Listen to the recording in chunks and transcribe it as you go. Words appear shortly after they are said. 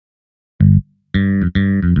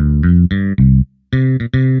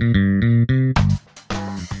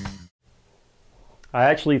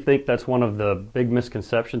actually think that's one of the big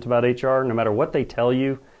misconceptions about HR. No matter what they tell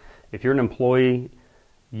you, if you're an employee,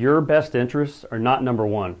 your best interests are not number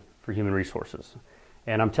one for human resources.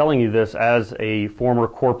 And I'm telling you this as a former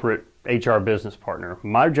corporate HR business partner.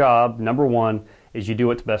 My job, number one, is you do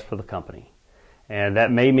what's best for the company. And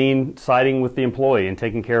that may mean siding with the employee and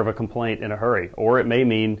taking care of a complaint in a hurry, or it may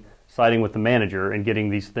mean siding with the manager and getting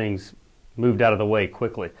these things moved out of the way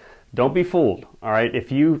quickly. Don't be fooled, all right?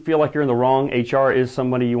 If you feel like you're in the wrong, HR is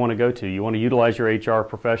somebody you want to go to. You want to utilize your HR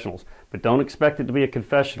professionals, but don't expect it to be a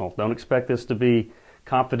confessional. Don't expect this to be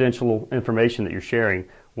confidential information that you're sharing.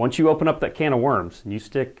 Once you open up that can of worms and you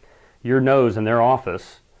stick your nose in their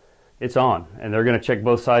office, it's on, and they're going to check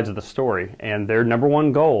both sides of the story. And their number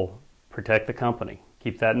one goal, protect the company.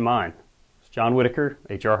 Keep that in mind. It's John Whitaker,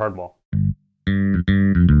 HR Hardball.